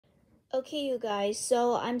Okay, you guys,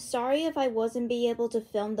 so I'm sorry if I wasn't be able to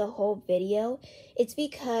film the whole video. It's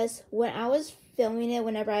because when I was filming it,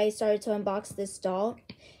 whenever I started to unbox this doll,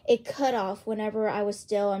 it cut off whenever I was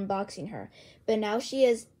still unboxing her. But now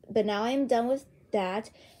I'm done with that,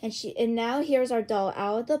 and now here's our doll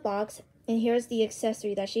out of the box, and here's the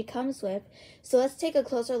accessory that she comes with. So let's take a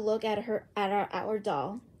closer look at our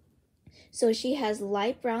doll. So she has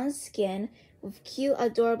light brown skin with cute,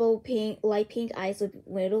 adorable light pink eyes with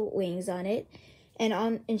little wings on it,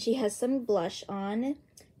 and she has some blush on,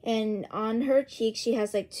 and on her cheek she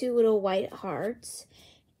has like two little white hearts,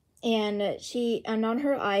 and on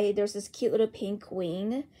her eye there's this cute little pink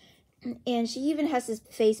wing, and she even has this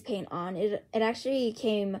face paint on. It actually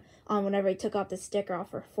came on whenever I took off the sticker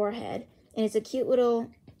off her forehead, and it's a cute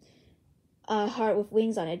little heart with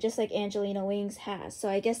wings on it, just like Angelina Wings has. So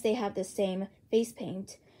I guess they have the same face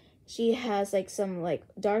paint. She has like some like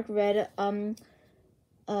dark red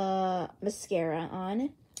mascara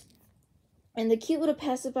on. And the cute little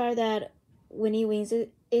pacifier that Winnie Wings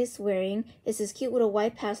is wearing is this cute little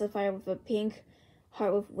white pacifier with a pink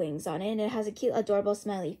heart with wings on it. And it has a cute, adorable,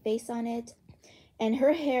 smiley face on it. And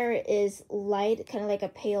her hair is light, kind of like a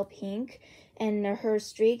pale pink. And her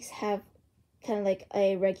streaks have kind of like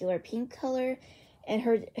a regular pink color, and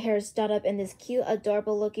her hair is done up in this cute,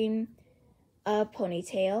 adorable looking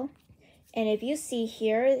ponytail. And if you see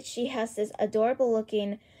here, she has this adorable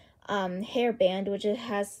looking hairband, which it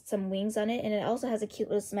has some wings on it, and it also has a cute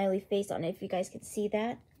little smiley face on it, if you guys can see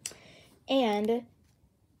that. And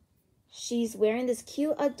she's wearing this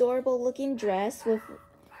cute, adorable looking dress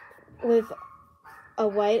with a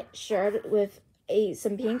white shirt with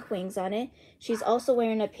some pink wings on it. She's also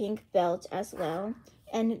wearing a pink belt as well,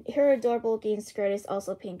 and her adorable looking skirt is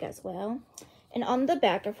also pink as well. And on the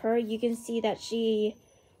back of her, you can see that she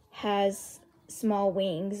has small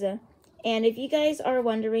wings. And if you guys are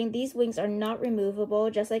wondering, these wings are not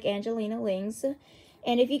removable, just like Angelina Wings.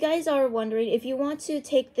 And if you guys are wondering, if you want to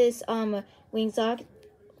take this wings off,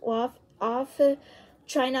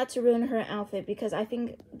 try not to ruin her outfit, because I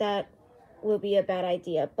think that will be a bad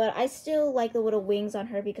idea. But I still like the little wings on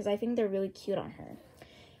her because I think they're really cute on her.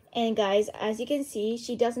 And guys, as you can see,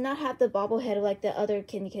 she does not have the bobblehead like the other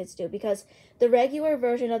Kindi Kids do, because the regular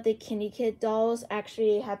version of the Kindi Kid dolls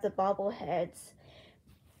actually have the bobbleheads.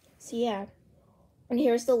 So yeah. And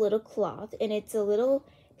here's the little cloth, and it's a little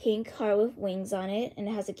pink heart with wings on it, and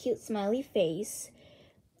it has a cute smiley face.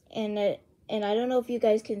 And I don't know if you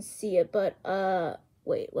guys can see it, but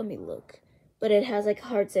wait, let me look. But it has like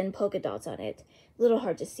hearts and polka dots on it. A little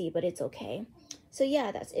hard to see, but it's okay. So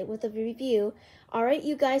yeah, that's it with the review. Alright,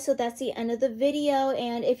 you guys, so that's the end of the video.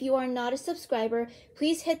 And if you are not a subscriber,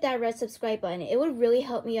 please hit that red subscribe button. It would really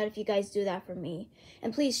help me out if you guys do that for me.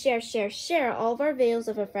 And please share all of our videos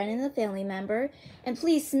with a friend and a family member. And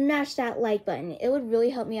please smash that like button. It would really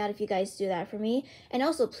help me out if you guys do that for me. And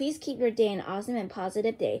also, please keep your day an awesome and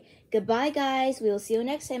positive day. Goodbye, guys. We will see you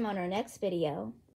next time on our next video.